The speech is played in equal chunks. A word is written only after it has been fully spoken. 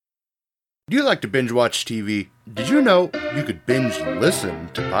Do you like to binge watch TV? Did you know you could binge listen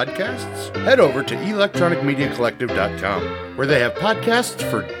to podcasts? Head over to electronicmediacollective.com, where they have podcasts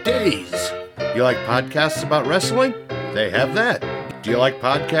for days. You like podcasts about wrestling? They have that. Do you like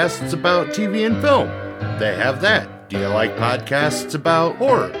podcasts about TV and film? They have that. Do you like podcasts about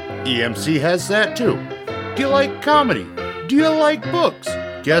horror? EMC has that too. Do you like comedy? Do you like books?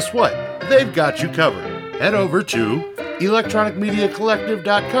 Guess what? They've got you covered. Head over to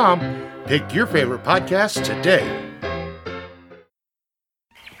electronicmediacollective.com. Pick your favorite podcast today.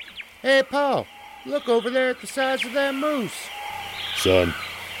 Hey, Paul, look over there at the size of that moose. Son,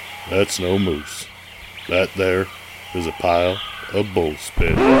 that's no moose. That there is a pile of bull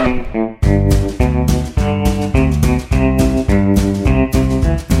spit.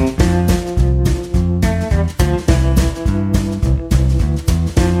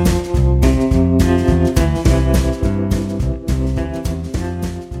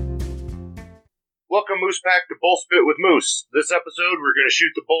 Welcome, Moose Pack, to Bull Spit with Moose. This episode, we're going to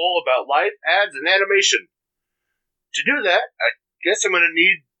shoot the bull about life, ads, and animation. To do that, I guess I'm going to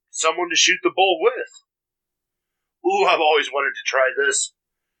need someone to shoot the bull with. Ooh, I've always wanted to try this.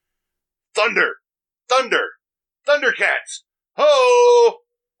 Thundercats! Ho!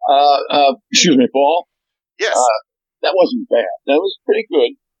 Excuse me, Paul. Yes. That wasn't bad. That was pretty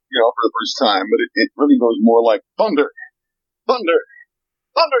good, for the first time, but it really goes more like Thundercats!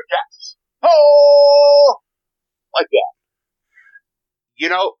 Oh, like that.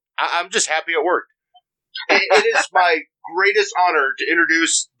 I'm just happy it worked. It is my greatest honor to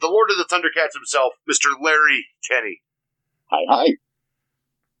introduce the Lord of the Thundercats himself, Mr. Larry Tenney. Hi.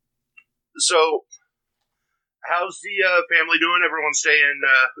 So, how's the family doing? Everyone staying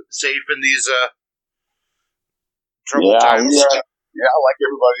safe in these troubled times? Yeah, like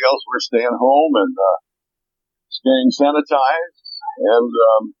everybody else, we're staying home and staying sanitized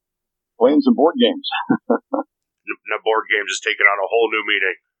and playing some board games. No board games is taking on a whole new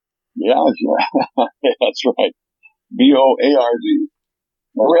meaning. Yeah, that's right. BOARD.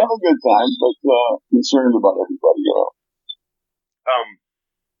 Well, we're having a good time, but concerned about everybody,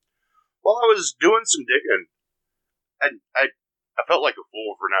 While I was doing some digging, I felt like a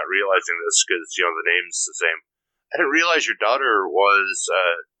fool for not realizing this because, the name's the same. I didn't realize your daughter was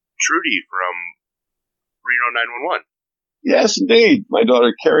Trudy from Reno 911. Yes, indeed. My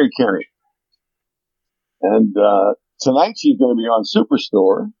daughter, Carrie. And tonight she's going to be on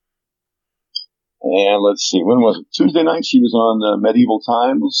Superstore. And let's see, when was it? Tuesday night she was on Medieval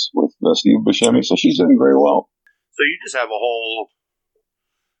Times with Steve Buscemi, so she's doing very well. So you just have a whole...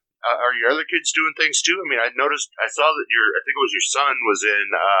 are your other kids doing things too? I mean, I saw that I think it was your son was in,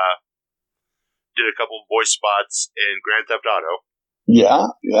 did a couple of voice spots in Grand Theft Auto.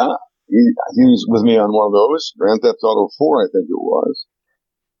 Yeah. He was with me on one of those, Grand Theft Auto 4, I think it was.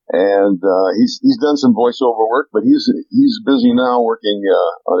 And he's done some voiceover work, but he's busy now working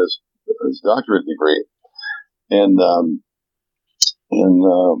on his doctorate degree. And I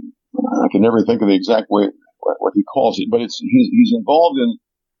can never think of the exact way what he calls it, but he's involved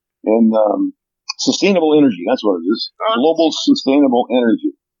in sustainable energy. That's what it is. Global sustainable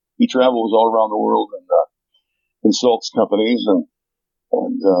energy. He travels all around the world and consults companies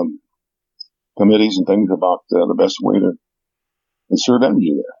and committees and things about the best way to conserve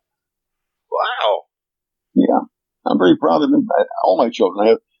energy there. Wow. Yeah. I'm very proud of him. All my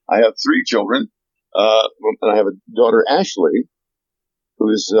children. I have 3 children. And I have a daughter, Ashley, who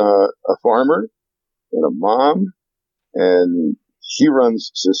is a farmer and a mom, and she runs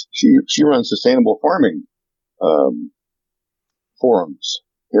sustainable farming forums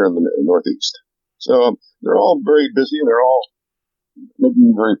here in the Northeast. So they're all very busy, and they're all making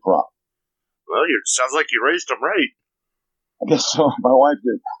me very proud. Well, it sounds like you raised them right. I guess so. My wife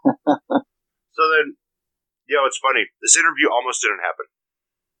did. So then, it's funny. This interview almost didn't happen.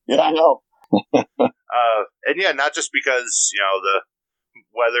 Yeah, I know. And not just because, the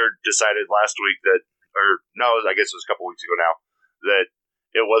weather decided last week I guess it was a couple weeks ago now, that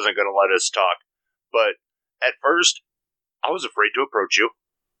it wasn't going to let us talk. But at first, I was afraid to approach you.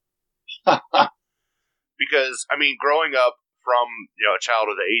 Because, growing up from, a child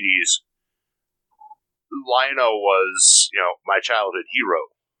of the 80s, Lion-O was, my childhood hero.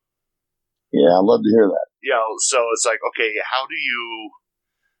 Yeah, I'd love to hear that. So it's like, okay, how do you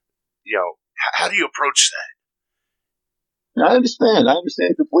approach that? I understand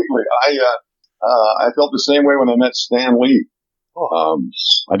completely. I felt the same way when I met Stan Lee. I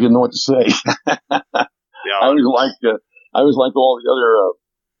didn't know what to say. I was like all the other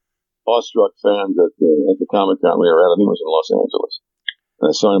awestruck fans at the Comic-Con we were at. I think it was in Los Angeles. And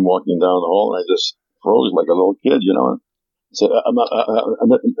I saw him walking down the hall, and I just froze like a little kid, So I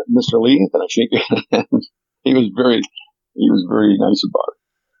met Mr. Lee, and I shake your hand. He was very nice about it.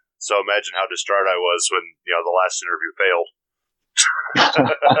 So imagine how distraught I was when the last interview failed.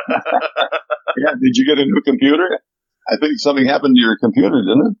 Yeah, did you get a new computer? I think something happened to your computer,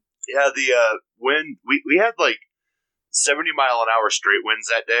 didn't it? Yeah, the wind. We had like 70-mile-an-hour straight winds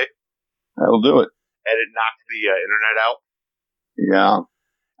that day. That'll do it. And it knocked the internet out. Yeah,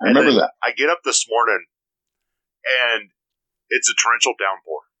 I remember that. I get up this morning, and it's a torrential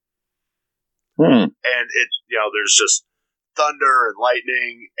downpour. And there's just thunder and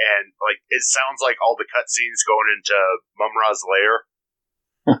lightning, and like it sounds like all the cutscenes going into Mum-Ra's lair.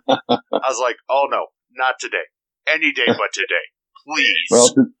 I was like, oh no, not today. Any day but today. Please.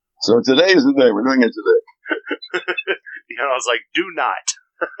 Well, so today is the day. We're doing it today. I was like, do not.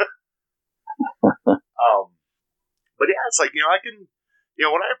 But yeah, it's like, I can,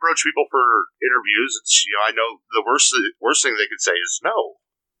 when I approach people for interviews, it's, I know the worst thing they could say is no.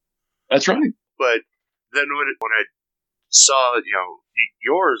 That's right. But then when I saw,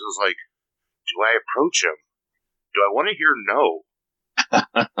 yours, I was like, do I approach him? Do I want to hear no?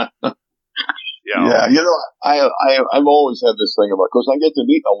 Yeah, I've always had this thing about, because I get to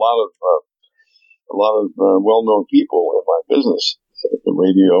meet a lot of well-known people in my business, the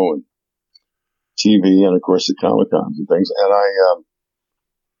radio and TV, and of course the Comic-Cons and things. And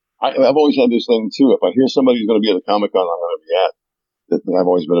I've always had this thing too. If I hear somebody's going to be at a Comic-Con, I'm going to be at, that I've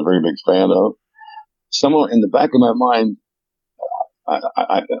always been a very big fan of. Somewhere in the back of my mind,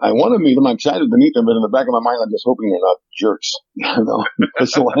 I want to meet them. I'm excited to meet them, but in the back of my mind, I'm just hoping they're not jerks.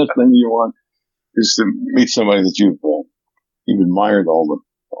 That's the last thing you want is to meet somebody that you've admired all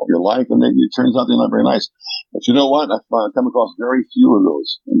your life, and then it turns out they're not very nice. But you know what? I've come across very few of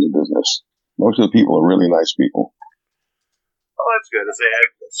those in the business. Most of the people are really nice people. Oh, that's good.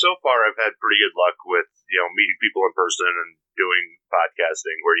 So far, I've had pretty good luck with meeting people in person and doing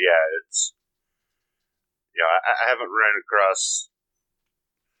podcasting. Where it's I haven't ran across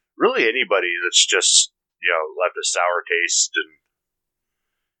really anybody that's just left a sour taste, and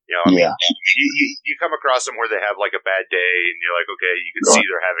you come across them where they have like a bad day, and you're like, okay, you can see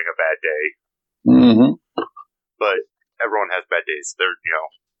they're having a bad day. Mm-hmm. But everyone has bad days. They're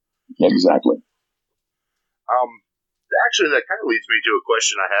exactly. Actually, that kind of leads me to a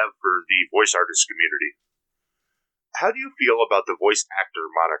question I have for the voice artist community. How do you feel about the voice actor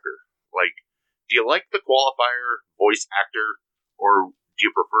moniker? Like, do you like the qualifier voice actor, or do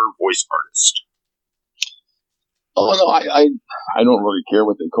you prefer voice artist? Oh no, I don't really care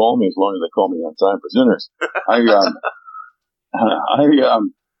what they call me as long as they call me on Time for Sinners. I'm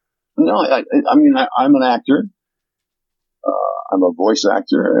an actor. I'm a voice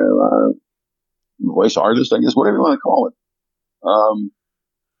actor, voice artist, I guess, whatever you want to call it.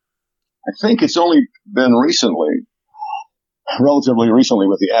 I think it's only been relatively recently,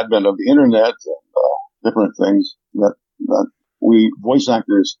 with the advent of the internet and different things, that we voice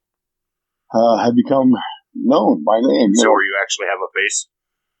actors have become known by name. So where you actually have a face?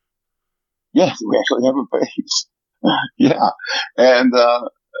 Yes, we actually have a face. Yeah. And, of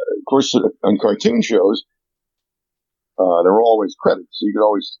course, on cartoon shows, there were always credits, so you could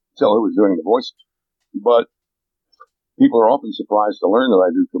always tell who was doing the voices. But people are often surprised to learn that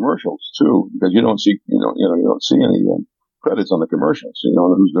I do commercials too, because you don't see any credits on the commercials. So you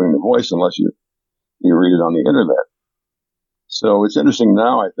don't know who's doing the voice unless you read it on the internet. So it's interesting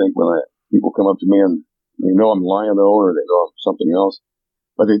now, I think, when people come up to me and they know I'm Lion-O or they know I'm something else,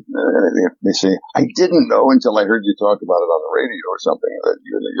 but they say, I didn't know until I heard you talk about it on the radio or something, that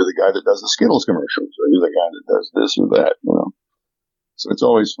you're the guy that does the Skittles commercials, or you're the guy that does this or that, So it's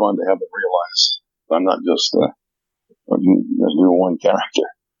always fun to have them realize I'm not just doing one character.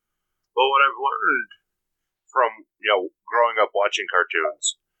 Well, what I've learned from, growing up watching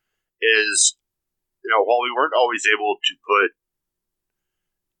cartoons is, while we weren't always able to put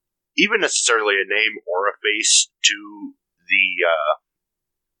even necessarily a name or a face to the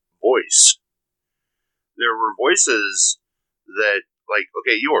voice, there were voices that, like,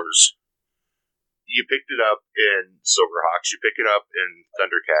 okay, yours, you picked it up in Silverhawks, you pick it up in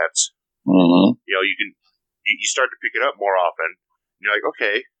Thundercats. Mm-hmm. You start to pick it up more often. And you're like,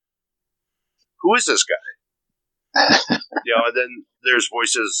 okay, who is this guy? And then there's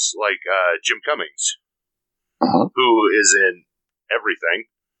voices like Jim Cummings, who is in everything.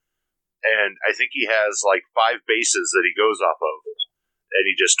 And I think he has like 5 bases that he goes off of, and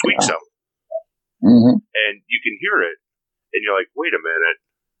he just tweaks them. Mm-hmm. And you can hear it, and you're like, wait a minute.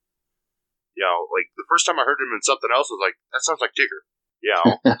 Like the first time I heard him in something else, I was like, that sounds like Tigger.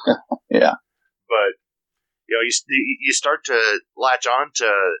 Yeah. But, you start to latch on to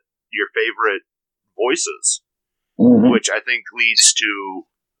your favorite voices. which I think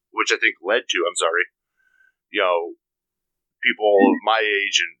led to, people of my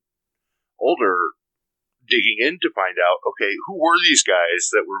age and older digging in to find out, okay, who were these guys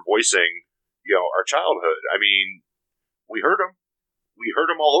that were voicing, our childhood? I mean, we heard them. We heard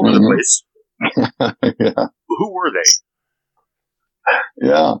them all over the place. Yeah. Who were they?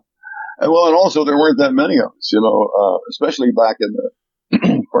 Yeah. Well, and also there weren't that many of us, especially back in the,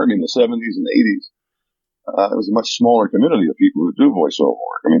 the 70s and 80s. It was a much smaller community of people who do voiceover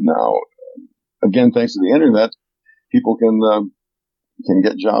work. I mean, now, again, thanks to the internet, people can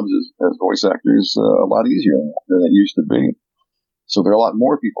get jobs as voice actors a lot easier than it used to be. So there are a lot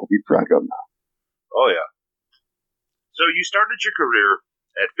more people to keep track of now. Oh, yeah. So you started your career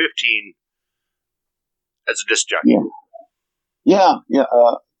at 15 as a disc jockey. Yeah.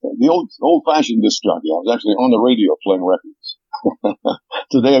 The old-fashioned disc jockey. I was actually on the radio playing records.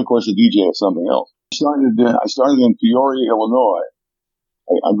 Today, of course, the DJ is something else. I started in Peoria, Illinois.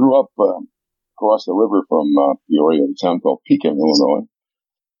 I grew up across the river from Peoria, a town called Pekin, Illinois.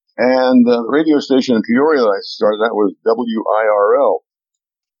 And the radio station in Peoria that I started at was WIRL.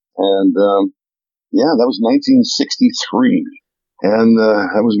 And that was 1963. And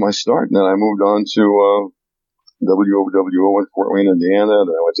that was my start. And then I moved on to WOWO in Fort Wayne, Indiana.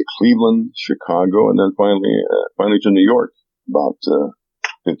 Then I went to Cleveland, Chicago, and then finally to New York about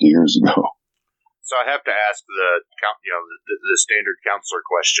 50 years ago. So I have to ask the standard counselor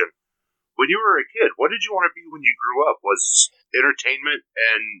question. When you were a kid, what did you want to be when you grew up? Was entertainment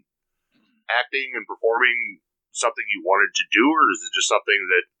and acting and performing something you wanted to do, or is it just something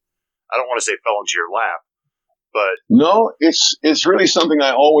that, I don't want to say fell into your lap, but... No, it's really something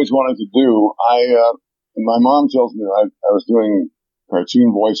I always wanted to do. My mom tells me that I was doing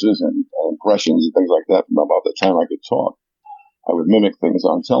cartoon voices and impressions and things like that from about the time I could talk. I would mimic things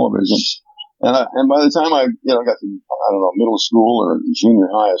on television. And by the time I got to, middle school or junior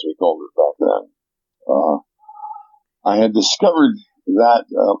high, as we called it back then, I had discovered that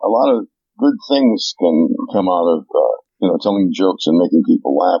a lot of good things can come out of, telling jokes and making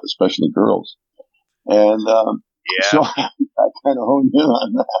people laugh, especially girls. And so I kind of honed in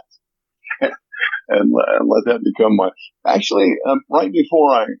on that and let that become actually, right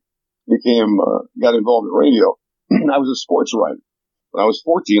before I got involved in radio, I was a sports writer. When I was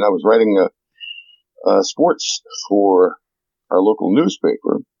 14, I was writing sports for our local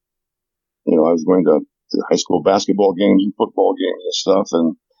newspaper. I was going to high school basketball games and football games and stuff,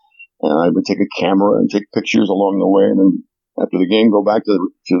 and I would take a camera and take pictures along the way, and then after the game, go back to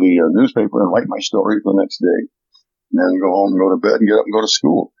the newspaper and write my story for the next day, and then go home and go to bed and get up and go to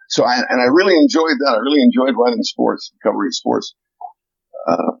school. So I really enjoyed that. I really enjoyed writing sports, covering sports.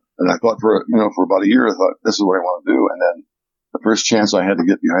 And I thought for about a year, I thought this is what I want to do, and then the first chance I had to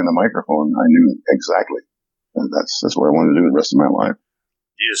get behind the microphone, I knew exactly. And that's what I wanted to do the rest of my life.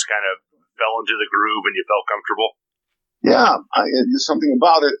 You just kind of fell into the groove and you felt comfortable? Yeah. There's something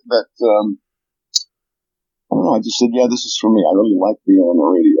about it that, I don't know, I just said, yeah, this is for me. I really like being on the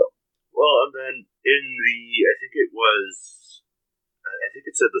radio. Well, and then I think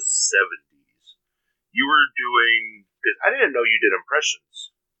it said the 70s, you were doing, because I didn't know you did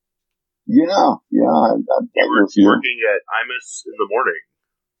impressions. Yeah. You were working at Imus in the morning.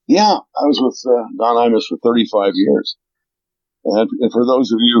 Yeah, I was with Don Imus for 35 years. And for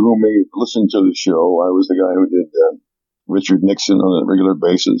those of you who may listen to the show, I was the guy who did Richard Nixon on a regular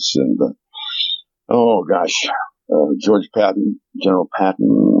basis. And, George Patton, General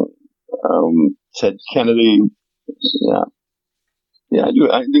Patton, Ted Kennedy. Yeah, I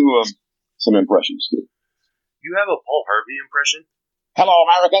do some impressions too. You have a Paul Harvey impression? Hello,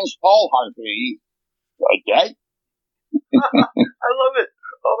 Americans. Paul Harvey. Good day. I love it.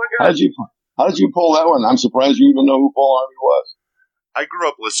 Oh my God. How did you pull that one? I'm surprised you even know who Paul Harvey was. I grew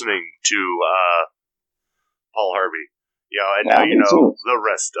up listening to Paul Harvey. And now you know the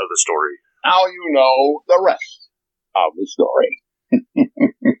rest of the story. Now you know the rest of the story.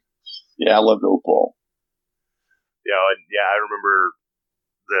 Yeah, I love old Paul. I remember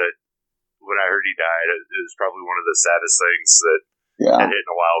that when I heard he died, it was probably one of the saddest things that had hit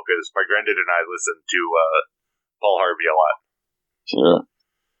in a while, because my granddad and I listened to Paul Harvey a lot. Sure.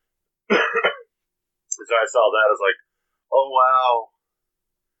 So I saw that, I was like, oh wow.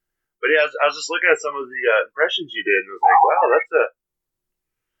 But yeah, I was just looking at some of the impressions you did, and I was like, wow, that's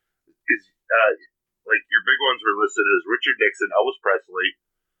like your big ones were listed as Richard Nixon, Elvis Presley,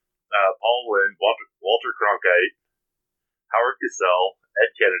 Paul Lynde, Walter Cronkite, Howard Cosell,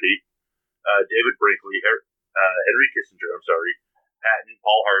 Ed Kennedy, David Brinkley, Henry Kissinger, Patton,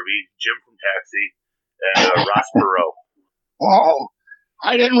 Paul Harvey, Jim from Taxi, and Ross Perot. Oh,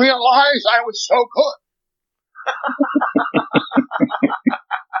 I didn't realize I was so good.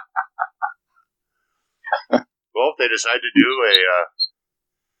 they decide to do a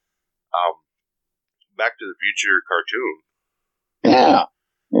Back to the Future cartoon, Yeah,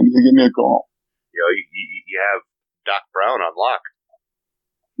 maybe they give me a call. You have Doc Brown on lock.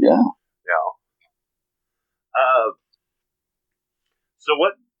 Yeah. So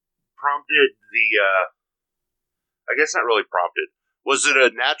what prompted the? I guess not really prompted. Was it a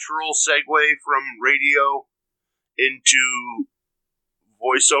natural segue from radio into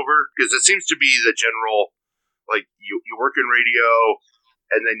voiceover? Because it seems to be the general, like you work in radio,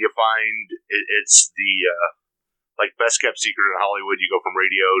 and then you find it's the like best kept secret in Hollywood. You go from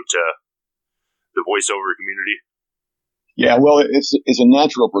radio to the voiceover community. Yeah, well, it's a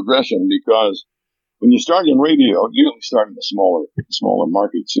natural progression because when you start in radio, you usually start in the smaller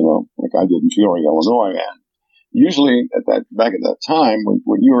markets, like I did in Peoria, Illinois, and usually back at that time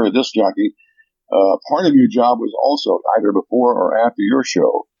when you were a disc jockey, part of your job was also either before or after your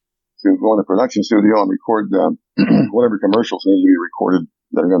show to go in the production studio and record whatever commercials need to be recorded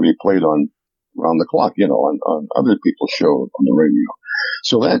that are going to be played on around the clock, on other people's show on the radio.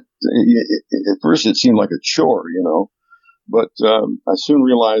 So that at first it seemed like a chore, but I soon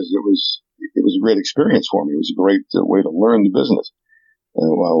realized it was a great experience for me. It was a great way to learn the business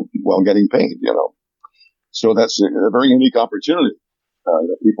while getting paid, So that's a very unique opportunity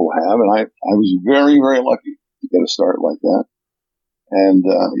that people have, and I was very, very lucky to get a start like that. And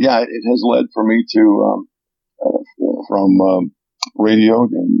it has led for me to from radio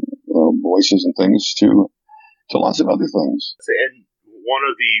and voices and things to lots of other things. And one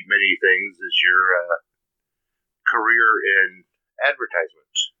of the many things is your career in advertisement.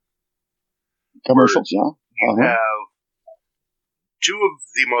 Commercials, yeah. You have two of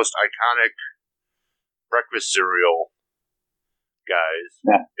the most iconic breakfast cereal guys.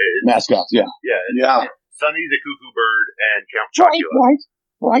 Mascots, yeah. Yeah. Sonny the Cuckoo Bird and Count Chocula.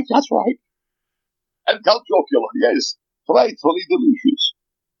 Right, that's right. And Count Chocula, yes. Delightfully delicious.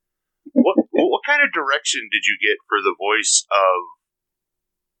 What kind of direction did you get for the voice of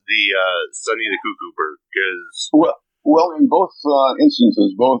the Sonny the Cuckoo Bird? Well, in both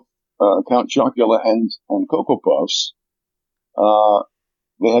instances, both Count Chocula and Cocoa Puffs,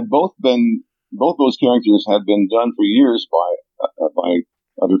 both those characters had been done for years by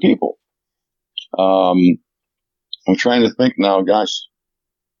other people. I'm trying to think now. Gosh,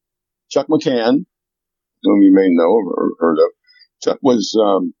 Chuck McCann, whom you may know or heard of. Chuck was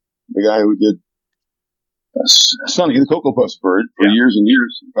the guy who did Sonny the Cocoa Puffs bird for years and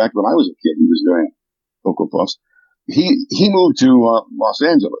years. In fact, when I was a kid, he was doing Cocoa Puffs. He moved to Los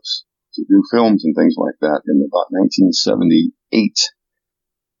Angeles to do films and things like that in about 1978.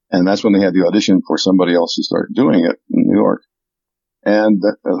 And that's when they had the audition for somebody else to start doing it in New York. And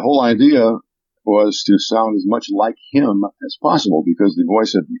the whole idea was to sound as much like him as possible because the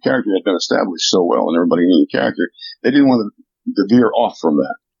voice of the character had been established so well and everybody knew the character. They didn't want to veer off from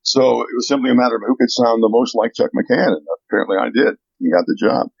that. So it was simply a matter of who could sound the most like Chuck McCann. And apparently I did. He got the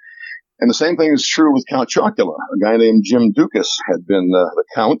job. And the same thing is true with Count Chocula. A guy named Jim Dukas had been the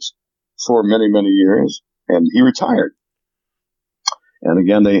Count for many, many years, and he retired. And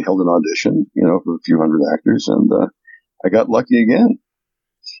again, they held an audition, for a few hundred actors, and I got lucky again.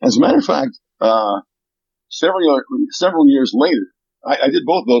 As a matter of fact, several years later, I did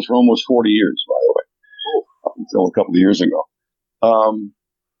both of those for almost 40 years, by the way, up until a couple of years ago.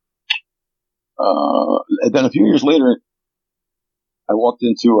 And then a few years later, I walked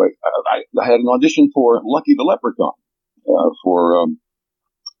into I had an audition for Lucky the Leprechaun, for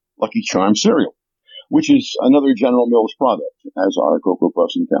Lucky Charm cereal, which is another General Mills product, as are Cocoa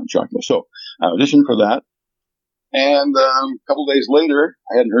Puffs and Count Chocula. So I auditioned for that. And a couple of days later,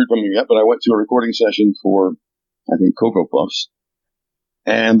 I hadn't heard from him yet, but I went to a recording session for, I think, Cocoa Puffs.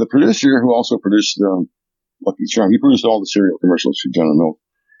 And the producer, who also produced Lucky Charm, he produced all the cereal commercials for General Mills.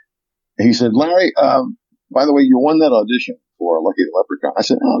 He said, "Larry, by the way, you won that audition for Lucky the Leprechaun." I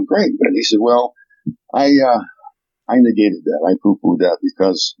said, "Oh, great." And he said, "Well, I negated that. I poo-pooed that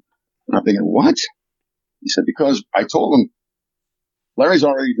because," and I'm thinking, "What?" He said, "Because I told him Larry's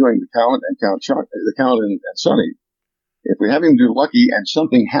already doing the Count and Sonny. If we have him do Lucky and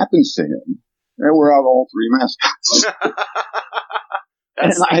something happens to him, then we're out all three mascots."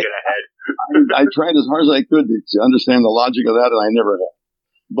 That's thinking ahead. I tried as hard as I could to understand the logic of that, and I never had.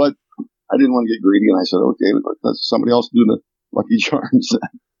 But I didn't want to get greedy, and I said, "Okay, let somebody else do the Lucky Charms."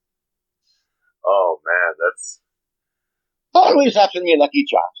 Oh man, that's always have to be Lucky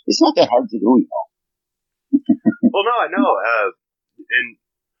Charms. It's not that hard to do, Well, no, I know. And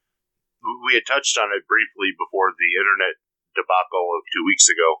we had touched on it briefly before the internet debacle of 2 weeks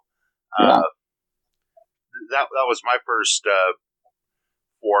ago. That was my first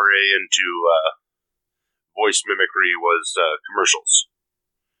foray into voice mimicry was commercials.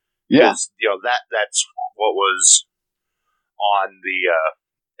 Yeah. That's what was on the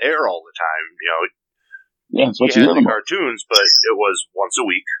air all the time. Yeah, that's what you you had heard the about. cartoons, but it was once a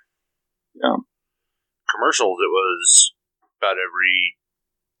week. Yeah. Commercials, it was about every,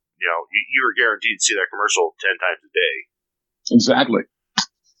 you were guaranteed to see that commercial 10 times a day. Exactly.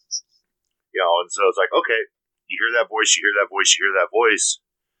 And so it's like, okay, you hear that voice, you hear that voice, you hear that voice.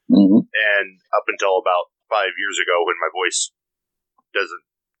 Mm-hmm. And up until about 5 years ago, when my voice doesn't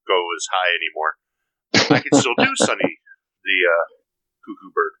go as high anymore, I can still do Sonny the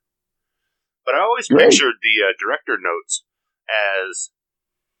Cuckoo Bird. But I always pictured the director notes as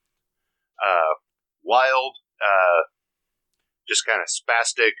wild, just kind of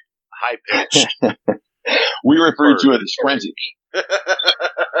spastic, high-pitched. We refer to it as frantic.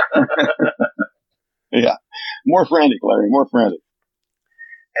 Yeah. More frantic, Larry, more frantic.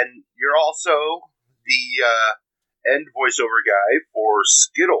 And you're also the end voiceover guy for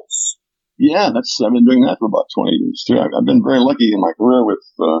Skittles. Yeah, I've been doing that for about 20 years, too. I've been very lucky in my career with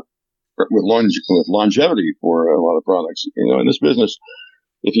longevity for a lot of products. In this business,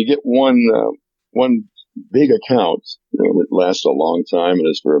 if you get one big account, that lasts a long time and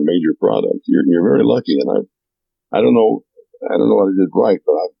is for a major product, you're very lucky. And I don't know what I did right,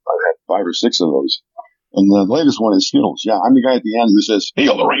 but I've had 5 or 6 of those. And the latest one is Skittles. Yeah, I'm the guy at the end who says,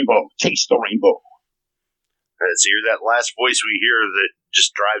 "Feel the rainbow, taste the rainbow." So you're that last voice we hear that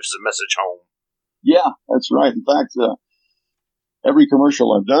just drives the message home. Yeah, that's right. In fact, every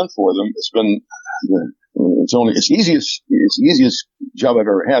commercial I've done for them, it's the easiest job I've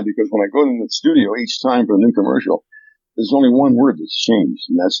ever had, because when I go into the studio each time for a new commercial, there's only one word that's changed,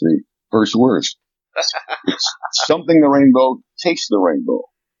 and that's the first word. It's something the rainbow, taste the rainbow.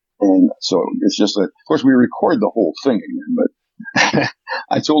 And so it's just of course we record the whole thing again, but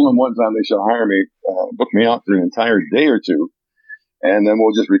I told them one time they should hire me, book me out for an entire day or two, and then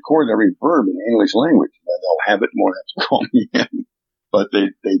we'll just record every verb in the English language, and then they'll have it and won't have to call me in. But they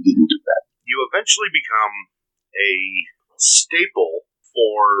didn't do that. You eventually become a staple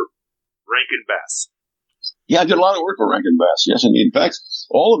for Rankin Bass. Yeah, I did a lot of work for Rankin Bass. Yes, indeed. In fact,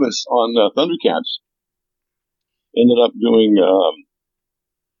 all of us on Thundercats ended up doing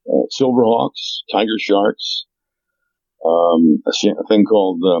Silverhawks, Tiger Sharks, a thing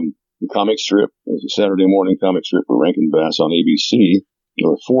called the comic strip. It was a Saturday morning comic strip for Rankin Bass on ABC. There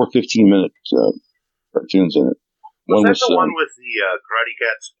were 4 15-minute cartoons in it. Was that the one with the Karate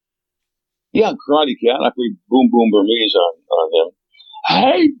Cats? Yeah, Karate Cat. I played Boom Boom Burmese on him.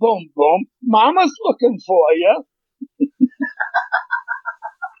 Hey, Boom Boom, Mama's looking for you.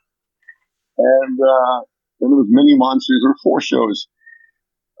 And then there was Mini Monsters. There were 4 shows.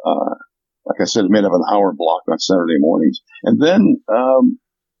 Like I said, made up an hour block on Saturday mornings. And then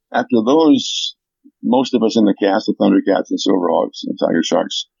after those, most of us in the cast of Thundercats and Silverhawks and Tiger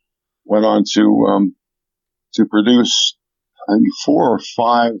Sharks went on to produce, I think, 4 or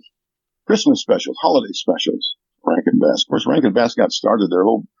 5 Christmas specials, holiday specials. Rankin Bass. Of course, Rankin Bass got started. Their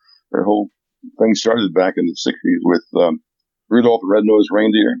whole thing started back in the 60s with Rudolph the Red-Nosed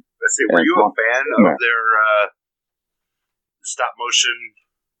Reindeer. Let's see. Were you a fan of their stop motion,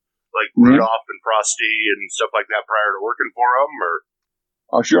 like Rudolph and Frosty and stuff like that prior to working for them? Or?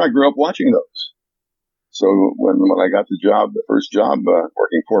 Oh, sure. I grew up watching those. So when I got the first job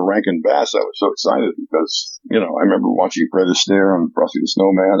working for Rankin Bass, I was so excited because, I remember watching Fred Astaire on Frosty the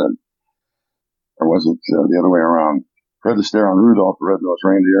Snowman, or was it the other way around? Fred Astaire on Rudolph the Red-Nosed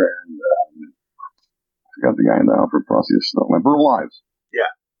Reindeer, and I forgot the guy now for Frosty the Snowman. Burl Ives. Yeah.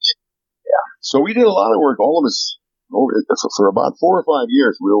 So we did a lot of work, all of us, for about 4 or 5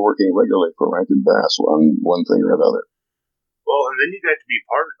 years. We were working regularly for Rankin Bass on one thing or another. Well, and then you got to be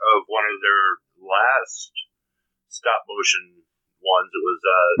part of one of their last stop motion ones. It was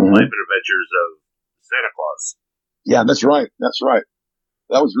Life and Adventures of Santa Claus. Yeah, that's right.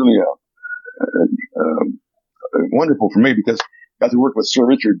 That was really wonderful for me because I got to work with Sir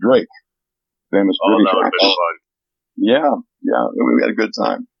Richard Drake, famous British actor. That would have been fun. Yeah, we had a good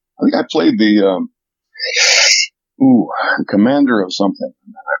time. I think I played the commander of something.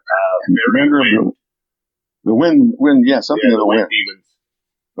 Commander of the wind, something of the wind. Demons.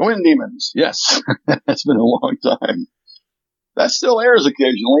 The Wind Demons, yes. That's been a long time. That still airs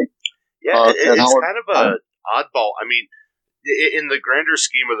occasionally. Yeah, it's kind of an oddball. I mean, in the grander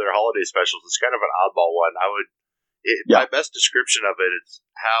scheme of their holiday specials, it's kind of an oddball one. My best description of it is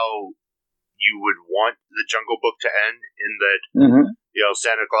how you would want the Jungle Book to end, in that,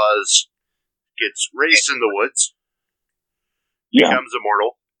 Santa Claus gets raised in the woods, becomes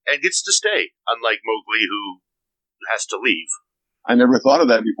immortal, and gets to stay, unlike Mowgli, who has to leave. I never thought of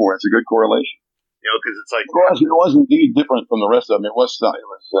that before. It's a good correlation. because it's like it was indeed different from the rest of them. It was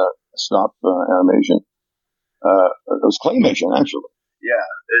stop animation. It was claymation actually. Yeah,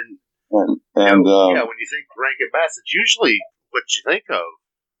 and when you think Rankin Bass, it's usually what you think of.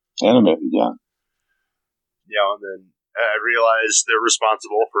 Animated, yeah. And then I realized they're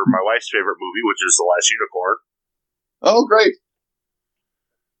responsible for my wife's favorite movie, which is The Last Unicorn. Oh, great!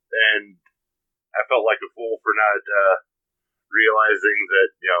 And I felt like a fool for not realizing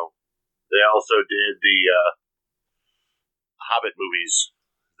that they also did the Hobbit movies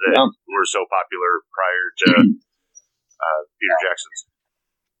that were so popular prior to Peter Jackson's.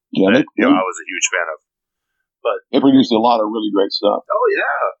 Yeah, that, I was a huge fan of. But they produced a lot of really great stuff. Oh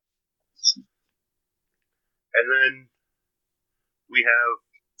yeah. And then we have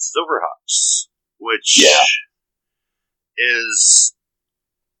Silverhawks, which is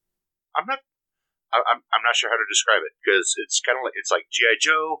I'm not sure how to describe it, because it's kind of like G.I.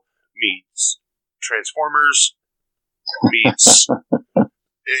 Joe meets Transformers meets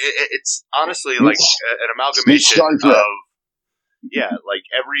it's honestly like an amalgamation of like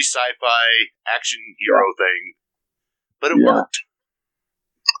every sci-fi action hero thing, but it worked.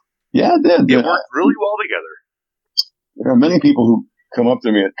 Yeah, it did. It worked really well together. There are many people who come up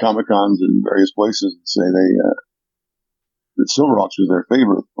to me at Comic-Cons and various places and say that Silverhawks was their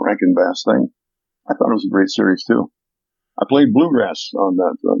favorite Rankin Bass thing. I thought it was a great series too. I played Bluegrass on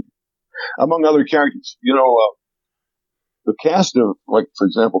that, among other characters. The cast of, like, for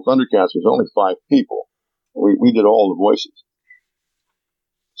example, Thundercats was only 5 people. We did all the voices.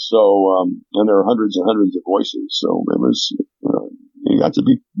 So, and there are hundreds and hundreds of voices. So it was, it got to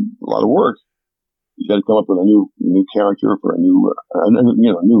be a lot of work. You got to come up with a new character for a new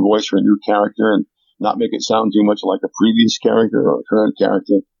voice for a new character, and not make it sound too much like a previous character or a current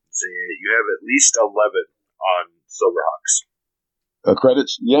character. So you have at least 11 on Silverhawks.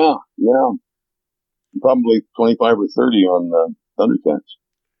 Credits, yeah. Probably 25 or 30 on Thundercats.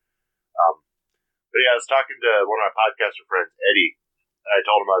 But yeah, I was talking to one of my podcaster friends, Eddie, and I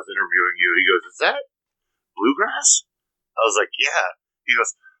told him I was interviewing you. He goes, "Is that Bluegrass?" I was like, "Yeah." He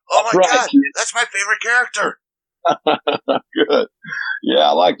goes, "Oh my God, that's my favorite character." Good.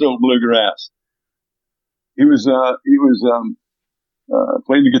 Yeah, I liked old Bluegrass. He was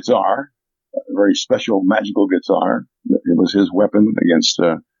played the guitar, a very special magical guitar. It was his weapon against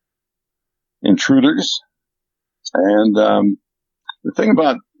intruders. And the thing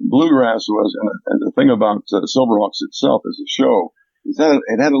about Bluegrass was, and the thing about Silverhawks itself as a show, is that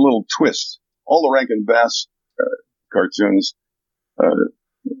it had a little twist. All the Rankin Bass cartoons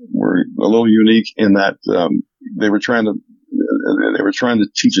were a little unique in that they were trying to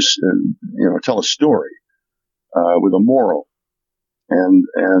teach us, tell a story with a moral. And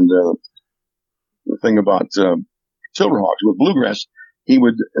the thing about Silverhawks with Bluegrass, he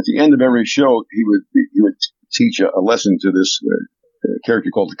would, at the end of every show, he would teach a lesson to this character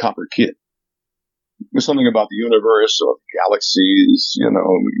called the Copper Kid. It was something about the universe or galaxies,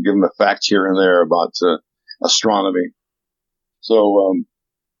 give him the facts here and there about astronomy. So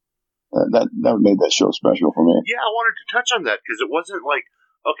that made that show special for me. Yeah, I wanted to touch on that because it wasn't like,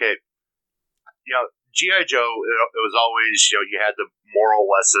 okay, G.I. Joe, it was always, you had the moral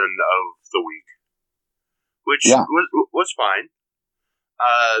lesson of the week, which was fine.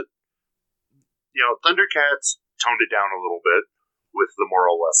 Thundercats toned it down a little bit with the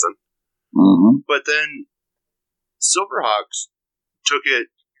moral lesson. Mm-hmm. But then Silverhawks took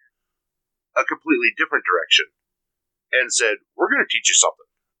it a completely different direction and said, we're going to teach you something.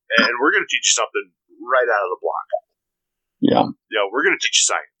 And we're going to teach you something right out of the block. Yeah. We're going to teach you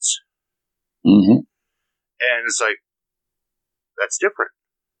science. Mm-hmm. And it's like, that's different.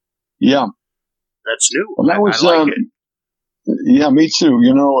 Yeah. That's new. Well, that was, I like it. Yeah, me too.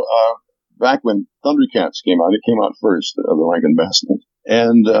 Back when Thundercats came out, it came out first, the Rankin Bass thing.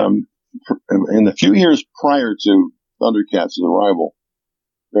 And in the few years prior to Thundercats' arrival,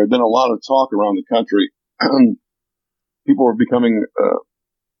 there had been a lot of talk around the country. People were becoming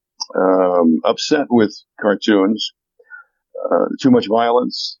upset with cartoons. Too much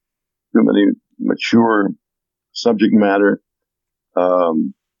violence, too many mature subject matter,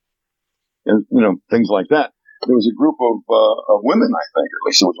 and things like that. There was a group of women, I think, or at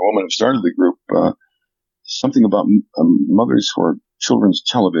least it was a woman who started the group, something about mothers for children's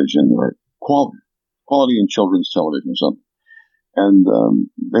television or quality in children's television or something. And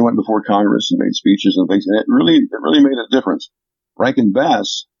they went before Congress and made speeches and things, and it really made a difference. Rankin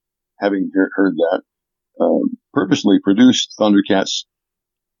Bass, having heard that, purposely produced Thundercats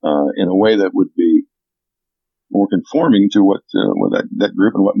in a way that would be more conforming to what that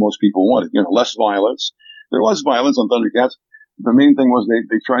group and what most people wanted. Less violence. There was violence on Thundercats, the main thing was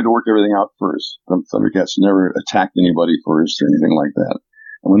they tried to work everything out first. The Thundercats never attacked anybody first or anything like that.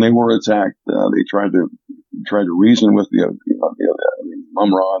 And when they were attacked, they tried to reason with the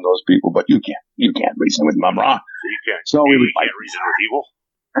Mumm-Ra and those people, but you can't reason with Mumm-Ra. So you can't reason with evil.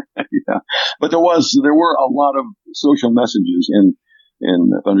 Yeah, but there were a lot of social messages in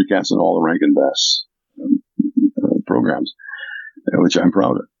Thundercats and all the Rankin Bass programs, which I'm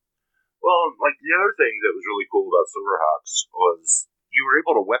proud of. Well, like the other thing that was really cool about Silverhawks was you were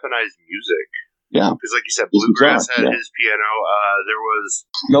able to weaponize music. Yeah. Because like you said, Bluegrass had his piano.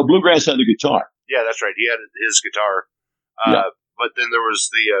 No, Bluegrass had the guitar. Yeah, that's right. He had his guitar. But then there was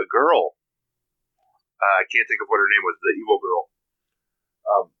the girl. I can't think of what her name was, the evil girl.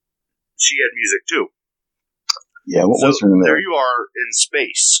 She had music too. Yeah, what was her name? There you are in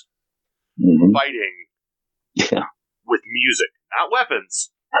space, fighting with music. Not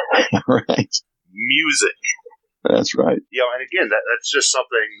weapons. Right. Music. That's right. And again, that's just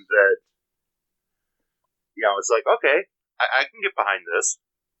something that, it's like, okay, I can get behind this.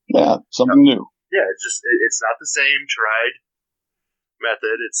 Yeah, something new. Yeah, it's not the same tried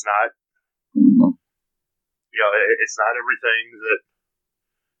method. It's not, it's not everything that,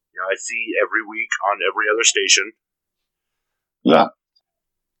 I see every week on every other station. Yeah.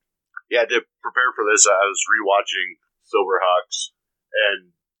 To prepare for this, I was rewatching Silverhawks,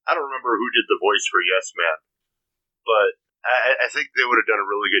 and I don't remember who did the voice for Yes Man, but I think they would have done a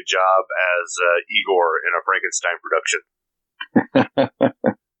really good job as Igor in a Frankenstein production.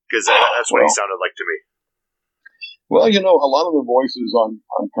 Because that's what he sounded like to me. Well, a lot of the voices on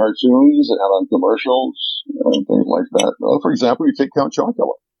cartoons and on commercials and things like that. For example, you take Count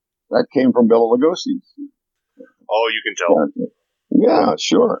Chocula. That came from Bela Lugosi. Oh, you can tell. Yeah,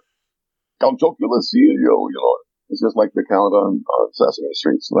 sure. Count Chocula cereal, It's just like the Count on Sesame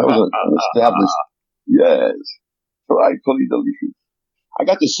Street. So that was an established. Yes. Delightfully delicious. I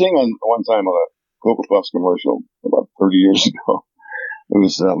got to sing one time on a Cocoa Puffs commercial about 30 years ago. It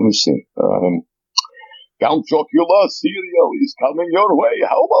was, let me see. Count Chocula cereal is coming your way.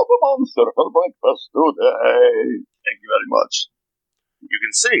 How about the monster for breakfast today? Thank you very much. You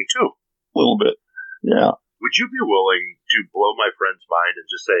can sing, too. A little bit. Yeah. Would you be willing to blow my friend's mind and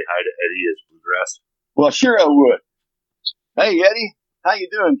just say hi to Eddie as Bluegrass? Well, sure I would. Hey, Eddie. How you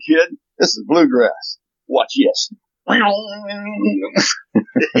doing, kid? This is Bluegrass. Watch this.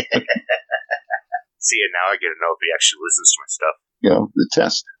 See, and now I get to know if he actually listens to my stuff. The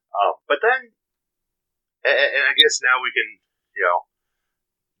test. But then, and I guess now we can,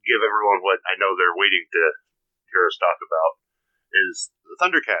 give everyone what I know they're waiting to hear us talk about, is the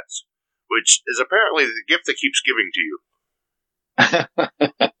Thundercats, which is apparently the gift that keeps giving to you.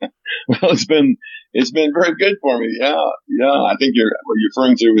 Well, it's been very good for me. Yeah. I think what you're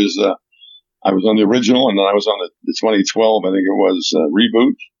referring to is I was on the original, and then I was on the 2012. I think it was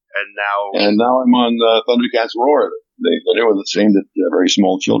reboot, and now I'm on Thundercats Roar. They were the same that very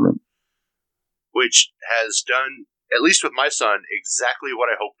small children, which has done, at least with my son, exactly what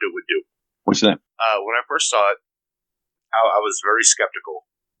I hoped it would do. What's that? When I first saw it, I was very skeptical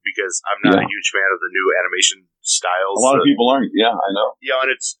because I'm not a huge fan of the new animation styles. A lot of people aren't. Yeah, I know. Yeah,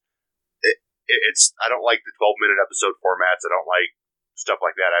 and it's I don't like the 12-minute episode formats. I don't like stuff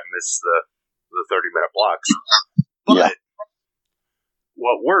like that. I miss the 30-minute blocks. But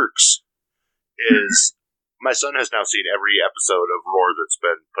what works is my son has now seen every episode of Roar that's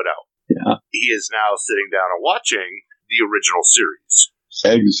been put out. Yeah. He is now sitting down and watching the original series.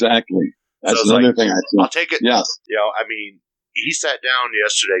 Exactly. That's another thing I think. I'll take it. Yes. He sat down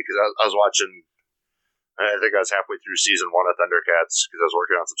yesterday because I was watching, I think I was halfway through season 1 of Thundercats because I was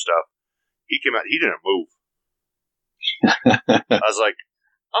working on some stuff. He came out, he didn't move. I was like,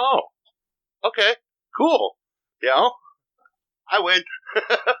 oh, okay, cool. I win.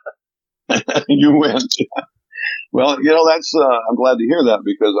 You win. Well, that's, I'm glad to hear that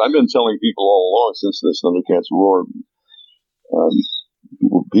because I've been telling people all along since this Thundercats Roar,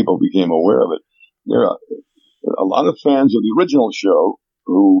 people became aware of it. There are a lot of fans of the original show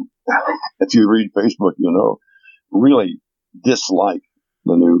who, if you read Facebook, really dislike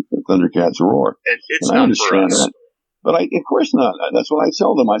the new Thundercats Roar. And it's and not I understand for us. that. But of course not. That's what I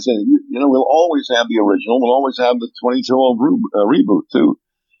tell them. I say, we'll always have the original. We'll always have the 2012 reboot too.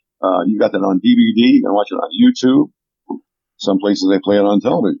 You got that on DVD. You can watch it on YouTube. Some places they play it on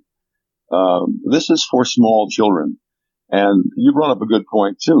television. This is for small children. And you brought up a good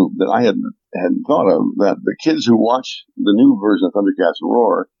point too that I hadn't thought of, that the kids who watch the new version of Thundercats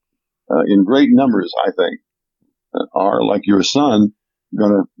Roar, in great numbers, I think, are like your son,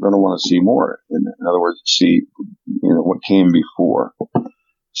 gonna want to see more. In other words, see what came before.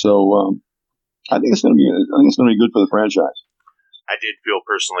 So I think it's gonna be good for the franchise. I did feel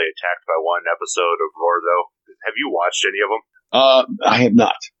personally attacked by one episode of Roar, though. Have you watched any of them? I have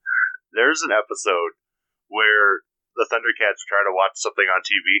not. There's an episode where the Thundercats are trying to watch something on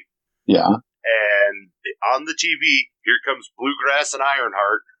TV. Yeah. And on the TV, here comes Bluegrass and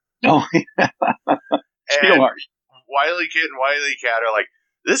Ironheart. Oh, yeah. Steelheart. Wily Kid and Wily Cat are like,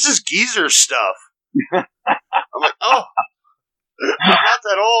 this is geezer stuff. I'm like, oh, I'm not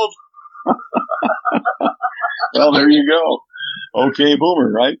that old. Well, there you go. Okay,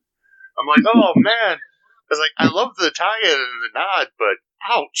 Boomer, right? I'm like, oh, man. I was like, I love the tie-in and the nod, but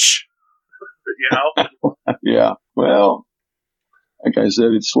ouch. You know? Yeah. Well, like I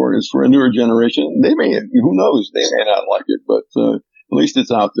said, it's for a newer generation. They may, who knows, they may not like it, but at least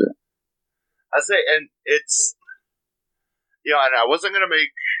it's out there. I say, and it's, you know, and I wasn't going to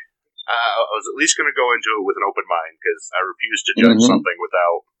make, I was at least going to go into it with an open mind because I refuse to judge something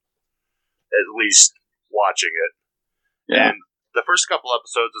without at least watching it. Yeah. And the first couple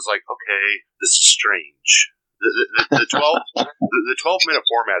episodes is like, okay, this is strange. The 12-minute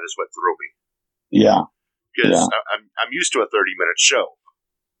format is what threw me. Yeah. Because I'm used to a 30-minute show.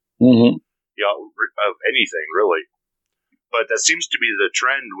 Mm-hmm. You know, of anything, really. But that seems to be the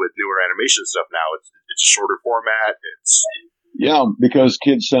trend with newer animation stuff now. It's a shorter format. Yeah, because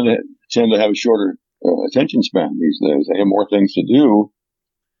kids tend to have a shorter attention span these days. They have more things to do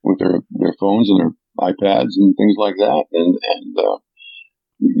with their phones and their iPads and things like that. And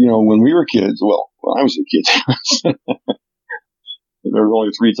you know, when we were kids, well, when I was a kid, there were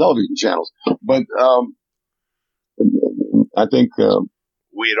only 3 television channels. But I think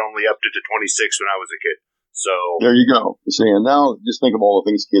we had only upped it to 26 when I was a kid. So there you go. See, and now just think of all the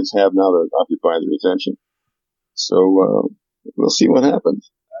things kids have now to occupy their attention. So we'll see what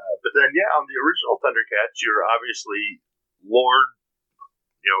happens. But then, yeah, on the original Thundercats, you're obviously Lord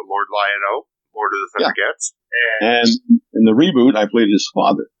Lion-O, Lord of the Thundercats. Yeah. And in the reboot, I played his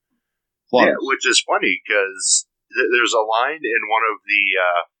father. Yeah, which is funny because there's a line in one of the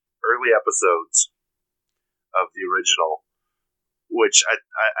early episodes of the original, which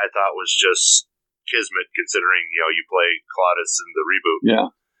I thought was just kismet, considering, you know, you play Clodus in the reboot. Yeah.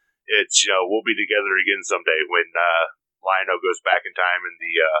 It's, you know, we'll be together again someday when Lion-O goes back in time in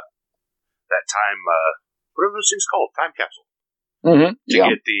the that time, what are those things called? Time capsule. Mm-hmm. To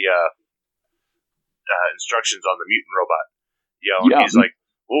get the instructions on the mutant robot. You know, and he's like,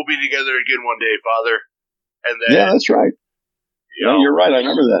 we'll be together again one day, Father. And then, yeah, that's right. You're right. I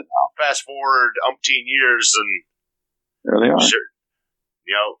remember that now. Fast forward umpteen years, and there they are. Sure,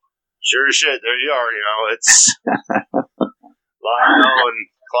 you know, sure as shit, there you are. You know, it's Lion-O and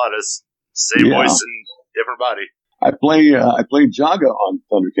Clodus, same voice and different body. I played Jaga on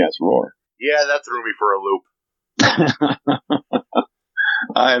Thundercats Roar. Yeah, that threw me for a loop.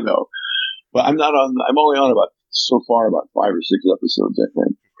 I know, but I'm only on about 5 or 6 episodes, I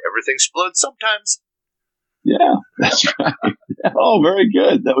think. Everything explodes sometimes. Yeah, that's right. Oh, very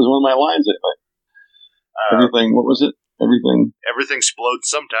good. That was one of my lines, I think. Everything, what was it? Everything explodes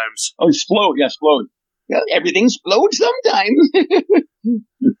sometimes. Oh, explode. Yeah, explode. Yeah, everything explodes sometimes.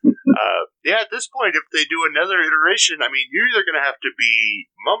 Yeah, at this point, if they do another iteration, I mean, you're either going to have to be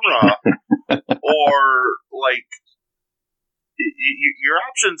Mum-Ra or, like, your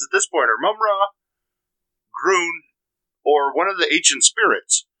options at this point are Mum-Ra, Groon, or one of the ancient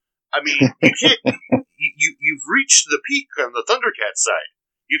spirits. I mean, you can't. You've reached the peak on the Thundercat side.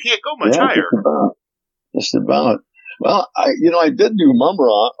 You can't go much higher. Just about. Well, I did do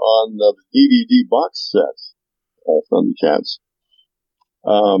Mum-Ra on the DVD box set of Thundercats.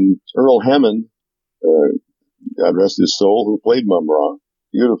 Earl Hammond, God rest his soul, who played Mum-Ra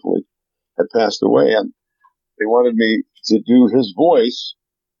beautifully, had passed away, and they wanted me to do his voice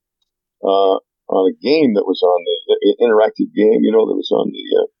on a game that was on the interactive game, that was on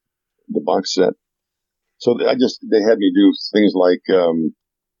the box set. So they had me do things like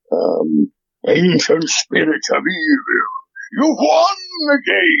ancient spirit of evil, you've won the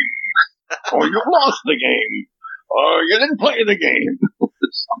game, or you've lost the game, or you didn't play the game.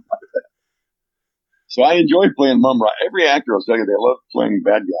 Something like that. So I enjoyed playing Mum-Ra. Every actor will tell you they love playing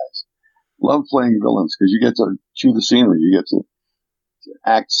bad guys, love playing villains, because you get to chew the scenery, you get to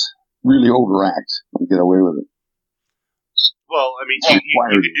act, really overact, and get away with it. Well, I mean, you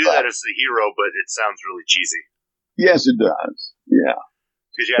can do that as the hero, but it sounds really cheesy. Yes, it does. Yeah.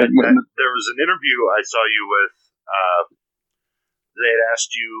 Because there was an interview I saw you with. They had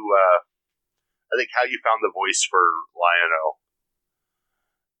asked you, I think, how you found the voice for Lion-O,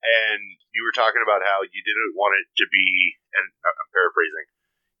 and you were talking about how you didn't want it to be, and I'm paraphrasing,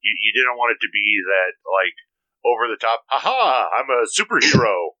 you didn't want it to be that, like, over the top. Haha! I'm a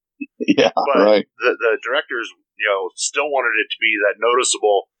superhero. Yeah, but right. The directors, still wanted it to be that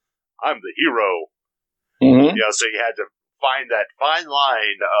noticeable, I'm the hero. Mm-hmm. So you had to find that fine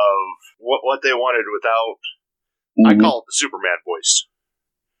line of what they wanted without, I call it the Superman voice.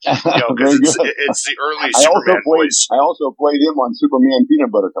 Because it's the early Superman voice. I also played him on Superman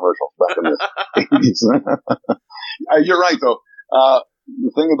peanut butter commercials back in the 80s. You're right, though.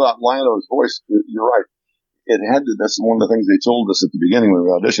 The thing about Lion-O's voice, you're right. That's one of the things they told us at the beginning when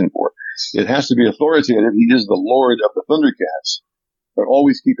we auditioned for. It has to be authoritative. He is the Lord of the Thundercats. But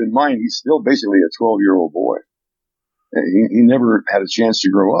always keep in mind, he's still basically a 12-year-old boy. He never had a chance to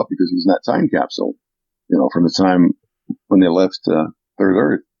grow up because he's in that time capsule, from the time when they left Third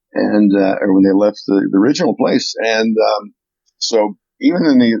Earth and or when they left the original place. And so even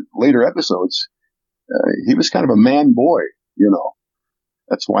in the later episodes, he was kind of a man boy,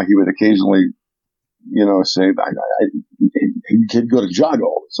 That's why he would occasionally, say, he could go to Joggo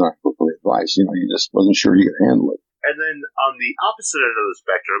all the time for advice. He just wasn't sure he could handle it. And then on the opposite end of the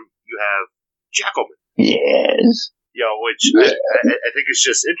spectrum, you have Jackalman. Yes. Which I think is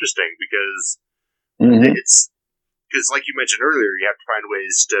just interesting because it's because, like you mentioned earlier, you have to find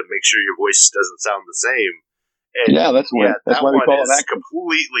ways to make sure your voice doesn't sound the same. And that's why they call it acting.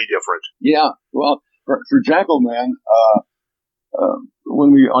 Completely different. Yeah. Well, for Jackalman,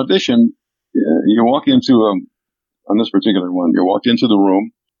 when we auditioned, you walk into on this particular one, you walked into the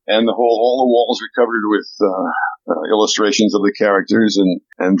room, and all the walls are covered with illustrations of the characters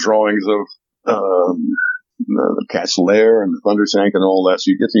and drawings of the Cat's Lair and the Thunder Tank and all that, so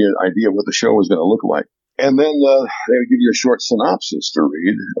you get the idea of what the show was going to look like. And then they would give you a short synopsis to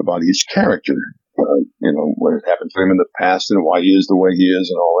read about each character, what had happened to him in the past and why he is the way he is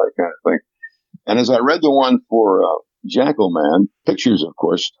and all that kind of thing. And as I read the one for Jackalman, pictures, of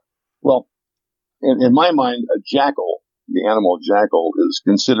course, well, in my mind, a jackal, the animal jackal, is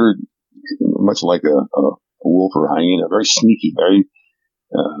considered much like a wolf or hyena, very sneaky, very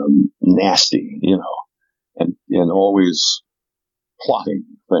nasty, and always plotting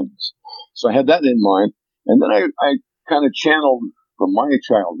things. So I had that in mind. And then I kind of channeled from my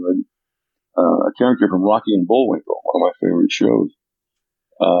childhood a character from Rocky and Bullwinkle, one of my favorite shows,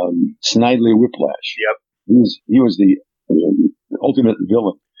 Snidely Whiplash. Yep. He was the ultimate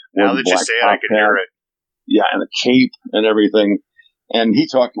villain. Now that you say it, I can hear it. Yeah, and a cape and everything. And he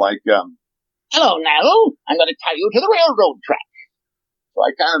talked like, hello, Nell. I'm going to tie you to the railroad track. So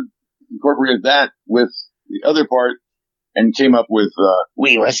I kind of incorporated that with the other part and came up with,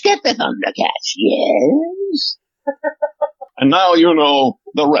 we must get the Thundercats, yes? And now you know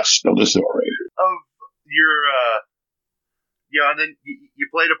the rest of the story. Of your, and then you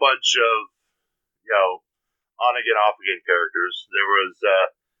played a bunch of, on-again, off-again characters. There was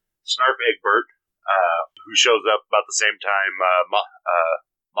Snarf Egbert, who shows up about the same time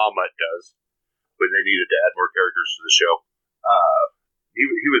Malmutt does when they needed to add more characters to the show.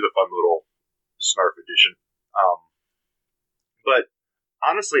 He was a fun little Snarf addition. But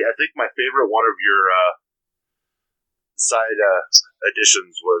honestly, I think my favorite one of your side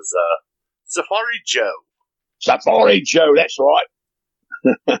additions was Safari Joe. Safari Joe, that's right.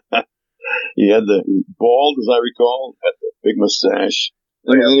 He had bald, as I recall, had the big mustache.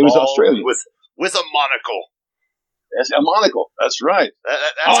 And he was Australian. With a monocle. Yes, a monocle. That's right.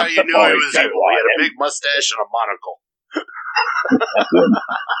 That's how you knew he was evil. He had a big mustache and a monocle.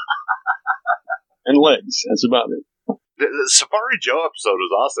 And legs. That's about it. The Safari Joe episode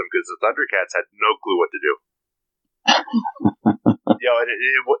was awesome because the Thundercats had no clue what to do.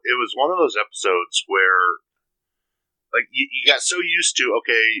 It was one of those episodes where, like, you got so used to,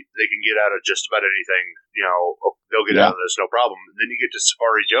 okay, they can get out of just about anything, they'll get out of this, no problem. And then you get to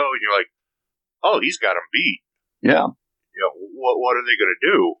Safari Joe, and you're like, oh, he's got him beat. Yeah. What are they going to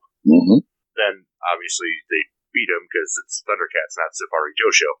do? Mm-hmm. Then, obviously, they beat him because it's Thundercats, not Safari Joe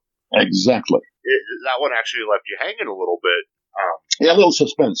show. Exactly. That one actually left you hanging a little bit. A little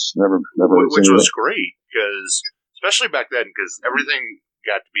suspense. Never. Which was great, because, especially back then, because everything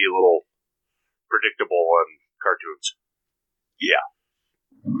got to be a little predictable on cartoons. Yeah.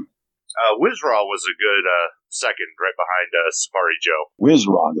 Wiz-Raw was a good second right behind Safari Joe.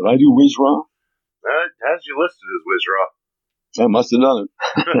 Wiz-Raw. Did I do Wiz-Raw? It has you listed as Wiz-Raw. I must have done it.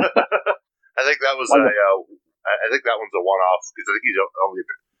 I think that was I think that one's a one-off, because I think he only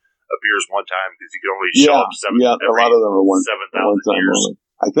appears one time, because he can only show up a lot of them are 7,000 years. Only.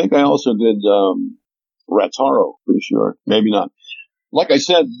 I think I also did Rataro, pretty sure. Maybe not. Like I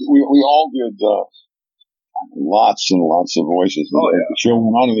said, we all did lots and lots of voices. The show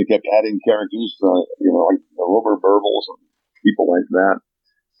went on and we kept adding characters, like the Wilbur Burbles and people like that.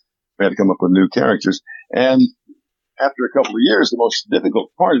 We had to come up with new characters. And after a couple of years, the most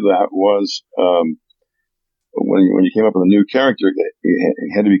difficult part of that was when you came up with a new character,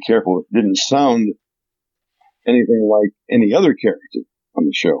 you had to be careful. It didn't sound anything like any other character on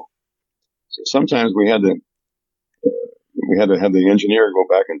the show. So sometimes we had to have the engineer go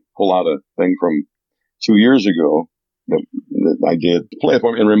back and pull out a thing from 2 years ago that I did, play it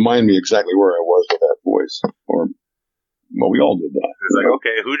for me and remind me exactly where I was with that voice. Or, well, we all did that. It's like,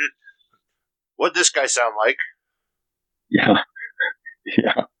 okay, what'd this guy sound like? Yeah.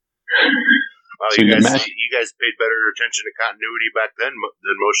 Yeah. Well, So you guys paid better attention to continuity back then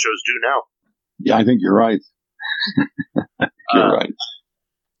than most shows do now. Yeah, I think you're right. You're right.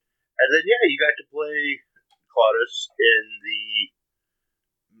 And then, you got to play Claudius in the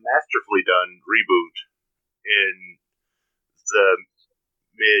masterfully done reboot in the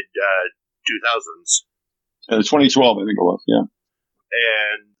mid 2000s. 2012, I think it was. Yeah.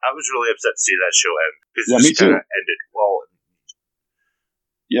 And I was really upset to see that show end because Yeah, it me just kind too. of ended well.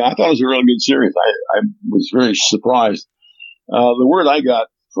 Yeah, I thought it was a really good series. I was very surprised. The word I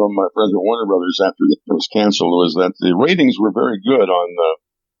got from my friends at Warner Brothers after it was canceled was that the ratings were very good on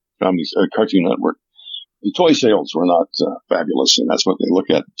Cartoon Network. The toy sales were not fabulous, and that's what they look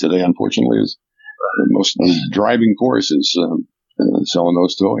at today, unfortunately, is most of the driving force is selling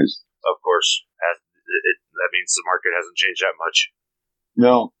those toys. Of course, that means the market hasn't changed that much.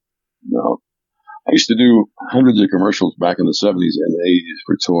 No. I used to do hundreds of commercials back in the 70s and 80s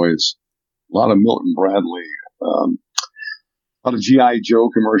for toys. A lot of Milton Bradley, a lot of G.I.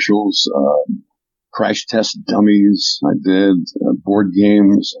 Joe commercials, crash test dummies. I did board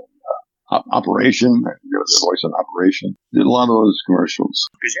games, Operation. I got the voice on Operation. Did a lot of those commercials.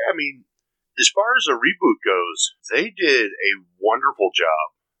 Because, as far as a reboot goes, they did a wonderful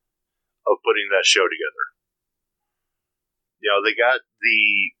job of putting that show together. They got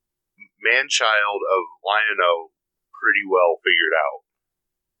the man-child of Lion-O pretty well figured out.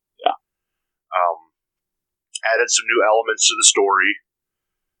 Yeah. Added some new elements to the story.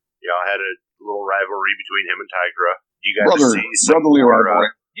 Had a little rivalry between him and Tigra. You got to see some brotherly more, rivalry.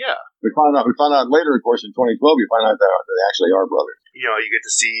 Yeah. We found out later, of course, in 2012, you find out that they actually are brothers. You get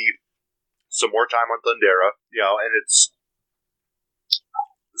to see some more time on Thundera, and it's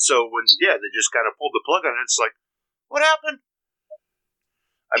so when they just kind of pulled the plug on it. It's like, what happened?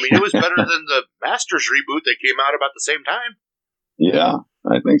 It was better than the Masters reboot that came out about the same time. Yeah,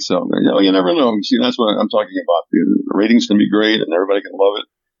 I think so. You never know. See, that's what I'm talking about. The ratings can be great and everybody can love it.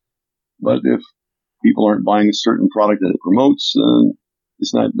 But if people aren't buying a certain product that it promotes,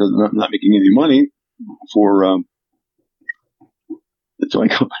 it's not making any money for the toy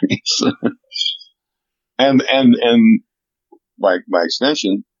companies. and by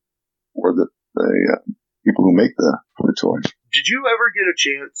extension, for the people who make the toys. Did you ever get a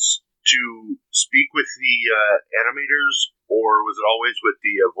chance to speak with the animators, or was it always with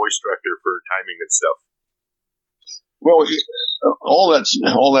the voice director for timing and stuff? Well, all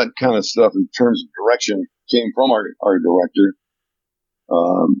that kind of stuff in terms of direction came from our director,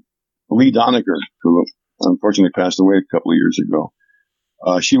 Lee Doniker, who unfortunately passed away a couple of years ago.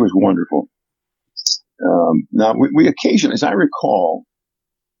 She was wonderful. Now we occasionally, as I recall,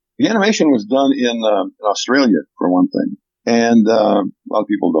 the animation was done in Australia for one thing. And a lot of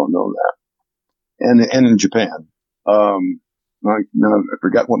people don't know that. And in Japan. Now I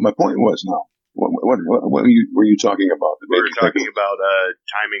forgot what my point was now. What were you talking about? We were talking about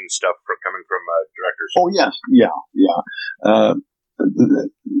timing stuff coming from directors. Oh, yes. Yeah.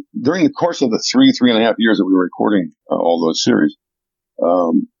 During the course of the 3.5 years that we were recording all those series,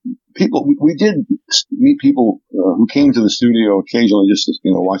 we did meet people who came to the studio occasionally just to,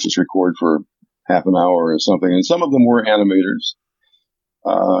 watch us record for half an hour or something. And some of them were animators.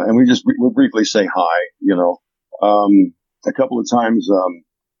 And we just would briefly say hi, a couple of times,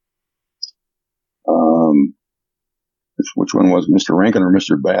 which one was Mr. Rankin or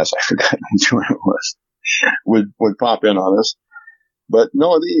Mr. Bass? I forgot which one it was, would pop in on us. But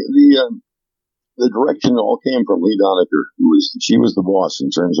no, the direction all came from Lee Doniker, she was the boss in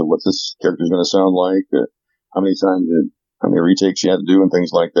terms of what this character is going to sound like, how many retakes she had to do and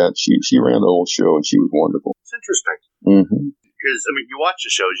things like that. She ran the whole show and she was wonderful. It's interesting. Mm-hmm. Because, you watch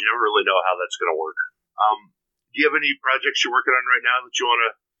the shows, you never really know how that's going to work. Do you have any projects you're working on right now that you want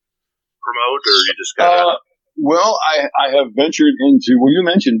to promote, or you just got to... Well, I have ventured into, you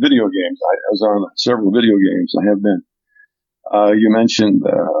mentioned video games. I was on several video games. I have been. You mentioned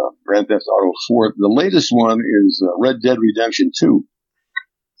Grand Theft Auto 4. The latest one is Red Dead Redemption 2.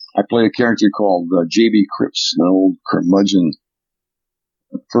 I play a character called J.B. Cripps, an old curmudgeon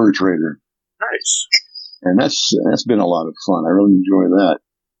fur trader. Nice. And that's been a lot of fun. I really enjoy that.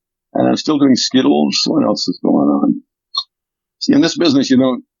 And I'm still doing Skittles. What else is going on? See, in this business, you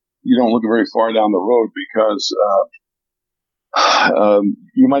don't you don't look very far down the road because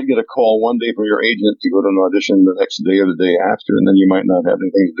you might get a call one day from your agent to go to an audition the next day or the day after, and then you might not have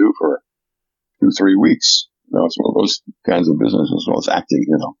anything to do for 2-3 weeks. It's one of those kinds of businesses. Well, it's acting,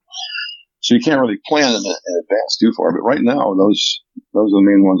 So you can't really plan in advance too far. But right now, those are the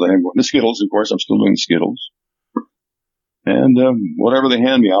main ones I have. The Skittles, of course, I'm still doing Skittles. And whatever they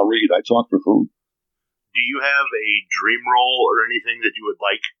hand me, I'll read. I talk for food. Do you have a dream role or anything that you would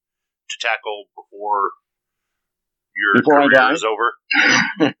like to tackle before your career is over?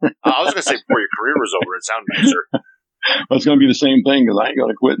 I was going to say before your career is over. It sounds nicer. Well, it's going to be the same thing because I ain't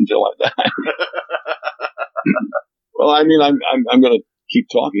going to quit until I die. Well, I mean, I'm going to keep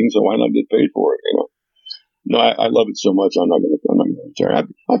talking, so why not get paid for it? No, I love it so much. I'm not going to retire.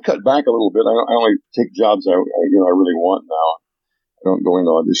 I've cut back a little bit. I only take jobs I really want now. I don't go into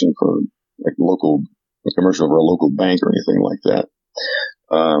audition for like a commercial for a local bank or anything like that.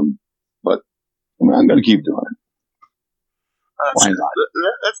 But I'm going to keep doing it. Why not?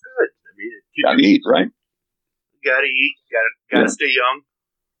 That's good. I mean, you gotta eat, right? Gotta eat. Gotta stay young.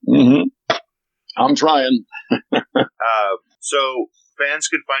 Mm-hmm. I'm trying. So fans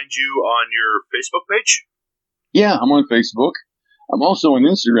can find you on your Facebook page? Yeah, I'm on Facebook. I'm also on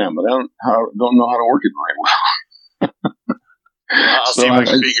Instagram, but I don't know how to work it very well. I'll see if I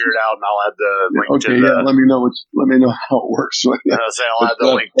can figure it out, and I'll add the link to the... Yeah, let me know how it works. I'll add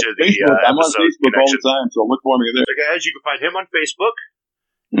the link to the Facebook, I'm on Facebook connection. all the time, so look for me there. So guys, you can find him on Facebook.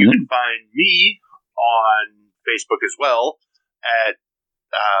 You can find me on Facebook as well at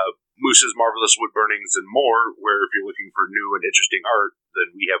Moose's Marvelous Wood Burnings and More, where if you're looking for new and interesting art,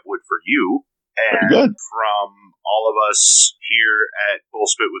 then we have wood for you. And from all of us here at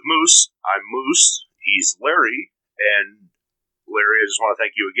Bullspit with Moose, I'm Moose. He's Larry. And Larry, I just want to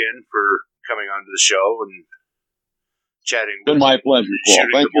thank you again for coming onto the show and chatting. It's been my pleasure,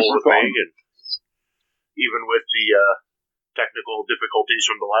 Paul. Thank you for calling. And even with the technical difficulties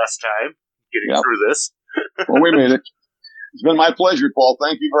from the last time, getting through this. Well, we made it. It's been my pleasure, Paul.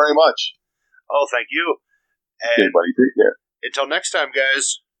 Thank you very much. Oh, thank you. And okay, buddy. Take care. Until next time,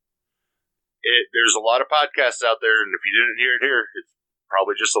 guys. There's a lot of podcasts out there, and if you didn't hear it here, it's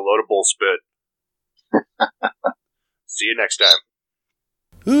probably just a load of bullspit. See you next time.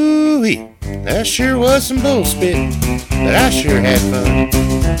 Ooh-wee, that sure was some bullspit, but I sure had fun.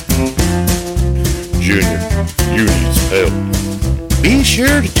 Junior, you need some help. Be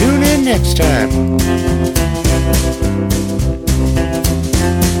sure to tune in next time.